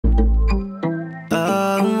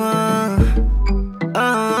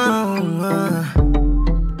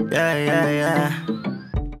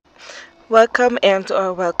Welcome and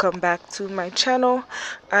welcome back to my channel.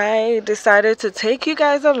 I decided to take you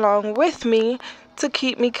guys along with me to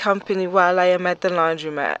keep me company while I am at the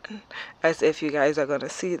laundromat, as if you guys are going to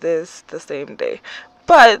see this the same day.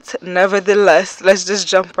 But nevertheless, let's just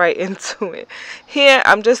jump right into it. Here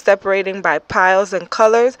I'm just separating by piles and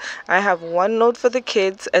colors. I have one load for the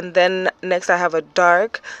kids, and then next I have a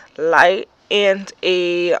dark, light, and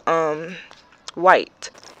a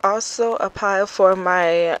white. Also a pile for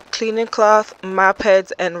my cleaning cloth, mop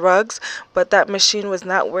heads, and rugs, but that machine was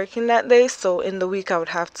not working that day, so in the week I would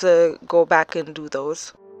have to go back and do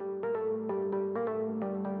those.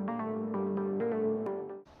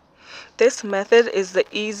 This method is the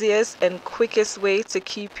easiest and quickest way to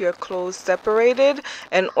keep your clothes separated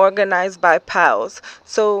and organized by piles.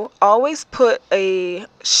 So always put a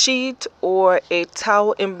sheet or a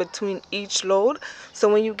towel in between each load.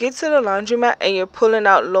 So when you get to the laundromat and you're pulling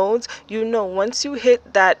out loads, you know once you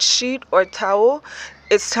hit that sheet or towel,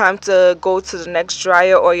 it's time to go to the next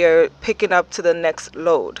dryer or you're picking up to the next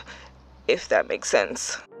load, if that makes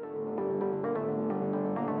sense.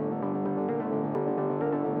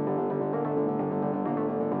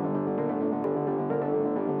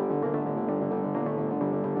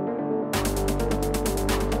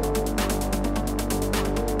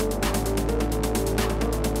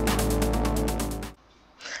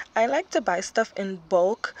 I like to buy stuff in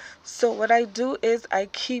bulk, so what I do is I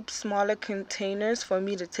keep smaller containers for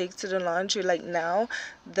me to take to the laundry. Like now,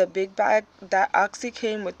 the big bag, that Oxy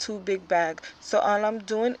came with 2 big bags, so all I'm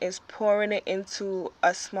doing is pouring it into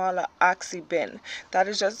a smaller Oxy bin. That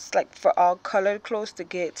is just like for all colored clothes to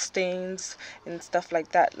get stains and stuff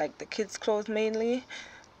like that, like the kids' clothes mainly.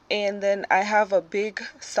 And then I have a big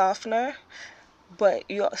softener, but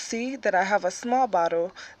you'll see that I have a small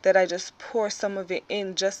bottle that I just pour some of it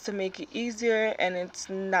in just to make it easier, and it's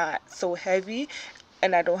not so heavy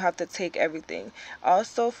and I don't have to take everything.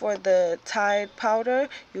 Also for the Tide powder,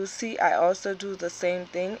 you'll see I also do the same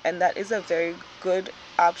thing, and that is a very good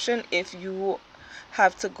option if you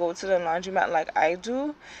have to go to the laundromat like I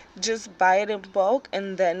do. Just buy it in bulk,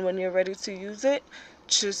 and then when you're ready to use it,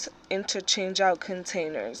 just interchange out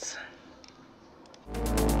containers.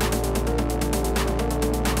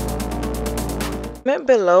 Comment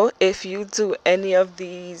below if you do any of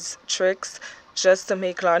these tricks just to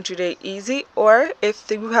make laundry day easy, or if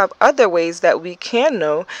you have other ways that we can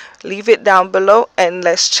know, leave it down below and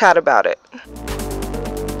let's chat about it.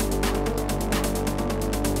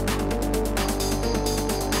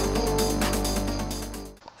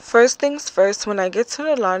 First things first, when I get to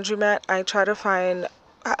the laundromat, I try to find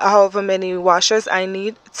however many washers I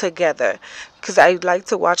need together, because I like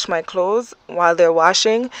to wash my clothes while they're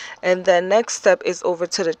washing, and then next step is over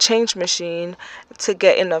to the change machine to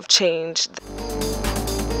get enough change.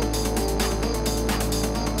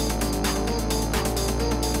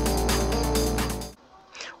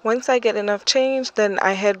 Once I get enough change, then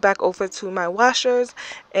I head back over to my washers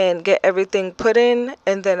and get everything put in,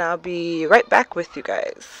 and then I'll be right back with you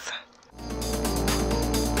guys.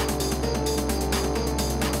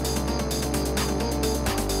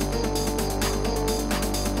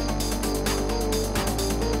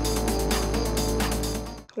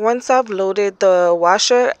 Once I've loaded the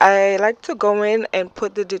washer, I like to go in and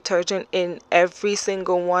put the detergent in every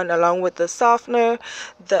single one, along with the softener,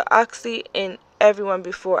 the Oxy, and everyone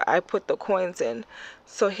before I put the coins in.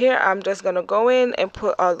 So here I'm just going to go in and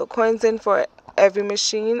put all the coins in for every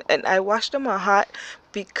machine, and I wash them on hot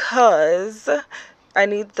because I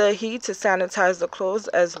need the heat to sanitize the clothes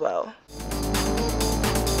as well.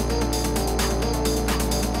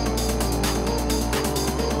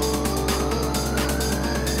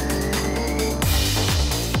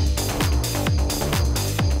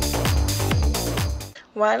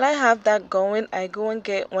 While I have that going, I go and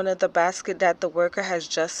get one of the baskets that the worker has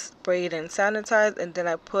just sprayed and sanitized, and then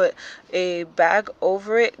I put a bag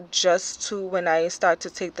over it just to, when I start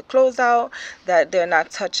to take the clothes out, that they're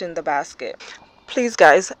not touching the basket. Please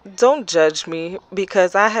guys, don't judge me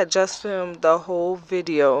because I had just filmed the whole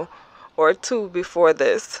video or 2 before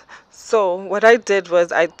this. So what I did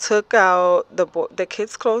was I took out the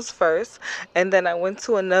kids' clothes first, and then I went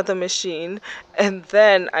to another machine, and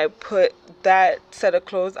then I put that set of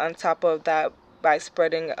clothes on top of that by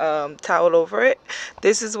spreading towel over it.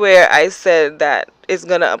 This is where I said that it's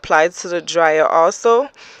gonna apply to the dryer also.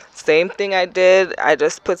 Same thing I did. I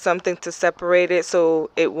just put something to separate it so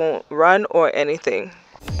it won't run or anything.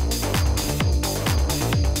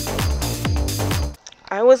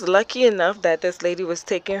 I was lucky enough that this lady was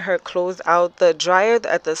taking her clothes out the dryer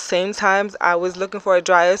at the same time I was looking for a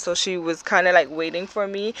dryer, so she was kind of like waiting for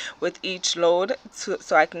me with each load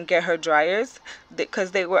so I can get her dryers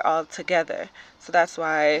because they were all together. So that's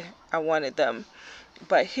why I wanted them.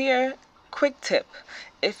 But here, quick tip.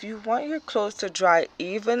 If you want your clothes to dry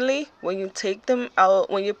evenly, when you take them out,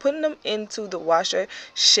 when you're putting them into the washer,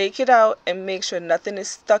 shake it out and make sure nothing is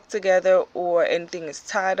stuck together or anything is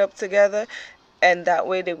tied up together. And that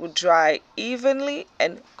way they will dry evenly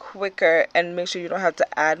and quicker, and make sure you don't have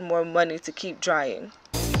to add more money to keep drying.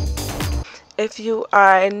 If you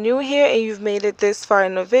are new here and you've made it this far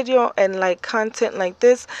in the video and like content like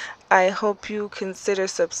this, I hope you consider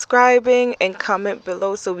subscribing and comment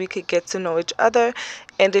below so we could get to know each other.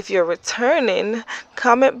 And if you're returning,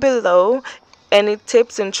 comment below any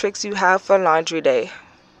tips and tricks you have for laundry day.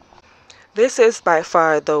 This is by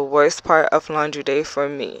far the worst part of laundry day for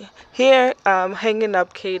me. Here, I'm hanging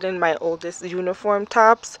up Caden, my oldest, uniform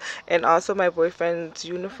tops, and also my boyfriend's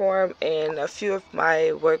uniform and a few of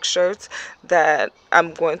my work shirts that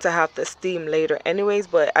I'm going to have to steam later anyways,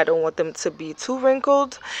 but I don't want them to be too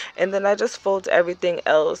wrinkled. And then I just fold everything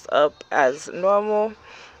else up as normal.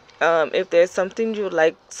 If there's something you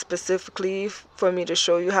like specifically for me to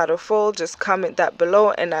show you how to fold, just comment that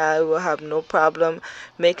below and I will have no problem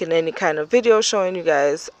making any kind of video showing you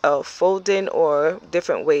guys folding or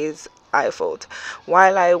different ways I fold.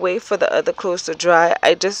 While I wait for the other clothes to dry,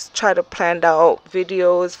 I just try to plan out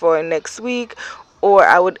videos for next week, or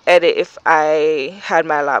I would edit if I had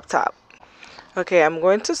my laptop. Okay, I'm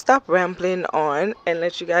going to stop rambling on and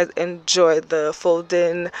let you guys enjoy the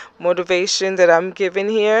folding motivation that I'm giving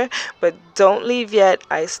here. But don't leave yet.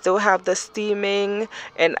 I still have the steaming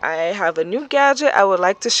and I have a new gadget I would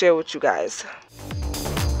like to share with you guys.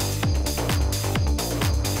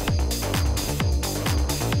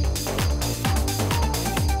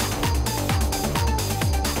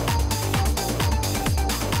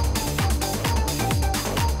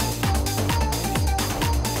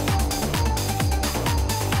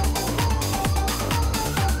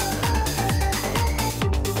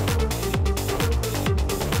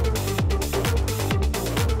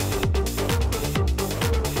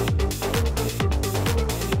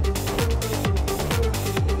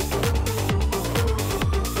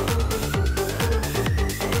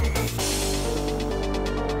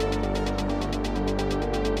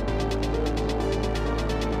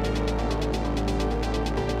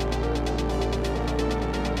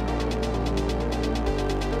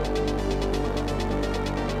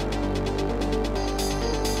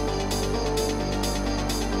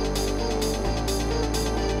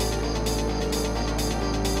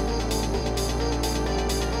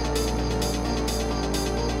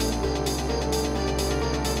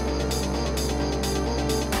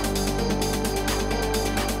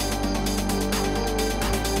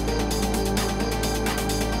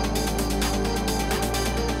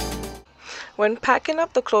 When packing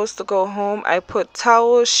up the clothes to go home, I put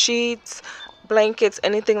towels, sheets, blankets,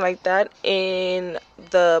 anything like that in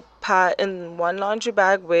the pot in one laundry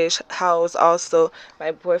bag, which house also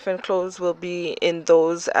my boyfriend clothes will be in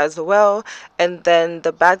those as well. And then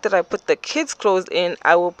the bag that I put the kids clothes in,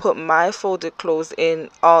 I will put my folded clothes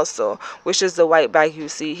in also, which is the white bag you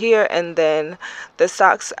see here. And then the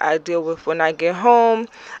socks I deal with when I get home.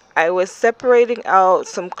 I was separating out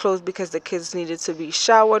some clothes because the kids needed to be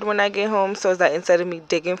showered when I get home, so that instead of me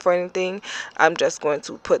digging for anything, I'm just going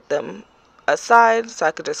to put them aside so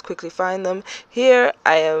I could just quickly find them. Here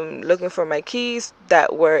I am looking for my keys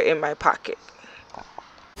that were in my pocket.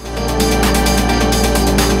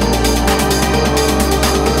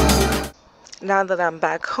 Now that I'm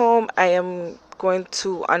back home, I am going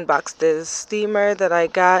to unbox this steamer that I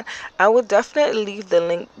got. I will definitely leave the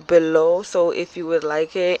link below, so if you would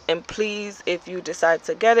like it, and please, if you decide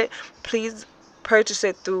to get it, please purchase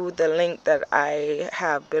it through the link that I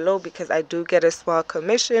have below, because I do get a small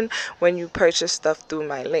commission when you purchase stuff through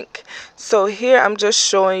my link. So here I'm just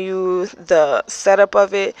showing you the setup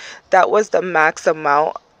of it. That was the max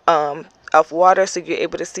amount of water, so you're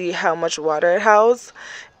able to see how much water it houses.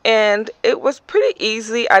 And it was pretty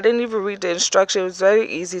easy. I didn't even read the instructions. It was very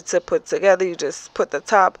easy to put together. You just put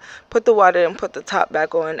the water and put the top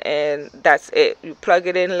back on, and that's it. You plug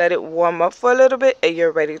it in, let it warm up for a little bit, and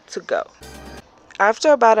you're ready to go.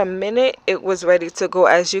 After about a minute, it was ready to go.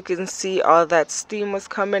 As you can see, all that steam was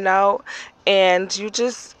coming out. And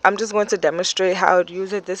I'm just going to demonstrate how to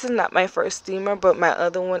use it. This is not my first steamer, but my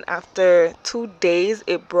other one, after 2 days,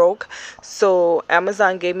 it broke. So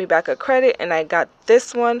Amazon gave me back a credit and I got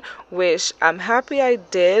this one, which I'm happy I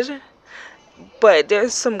did, but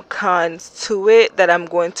there's some cons to it that I'm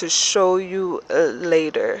going to show you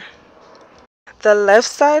later. The left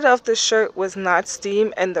side of the shirt was not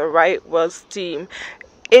steamed and the right was steamed.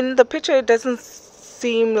 In the picture it doesn't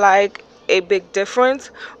seem like a big difference,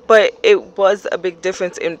 but it was a big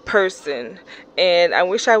difference in person, and I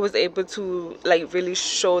wish I was able to like really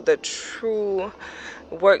show the true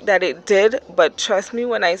work that it did. But trust me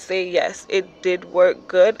when I say yes, it did work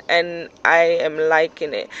good and I am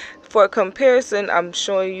liking it. For comparison, I'm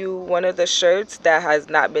showing you one of the shirts that has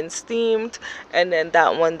not been steamed and then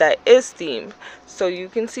that one that is steamed, so you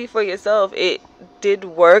can see for yourself it did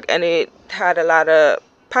work and it had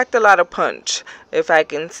packed a lot of punch, if I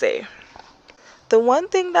can say. The one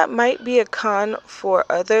thing that might be a con for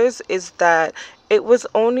others is that it was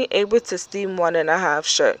only able to steam 1.5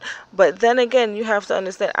 shirt. But then again, you have to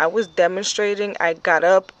understand, I was demonstrating, I got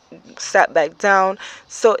up, sat back down,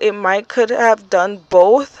 so it might could have done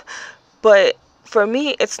both. But for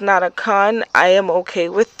me, it's not a con. I am okay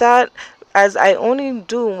with that, as I only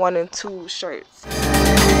do 1 and 2 shirts.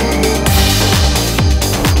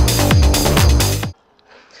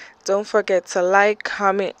 Don't forget to like,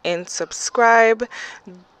 comment, and subscribe.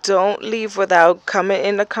 Don't leave without comment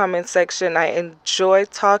in the comment section. I enjoy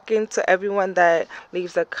talking to everyone that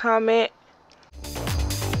leaves a comment,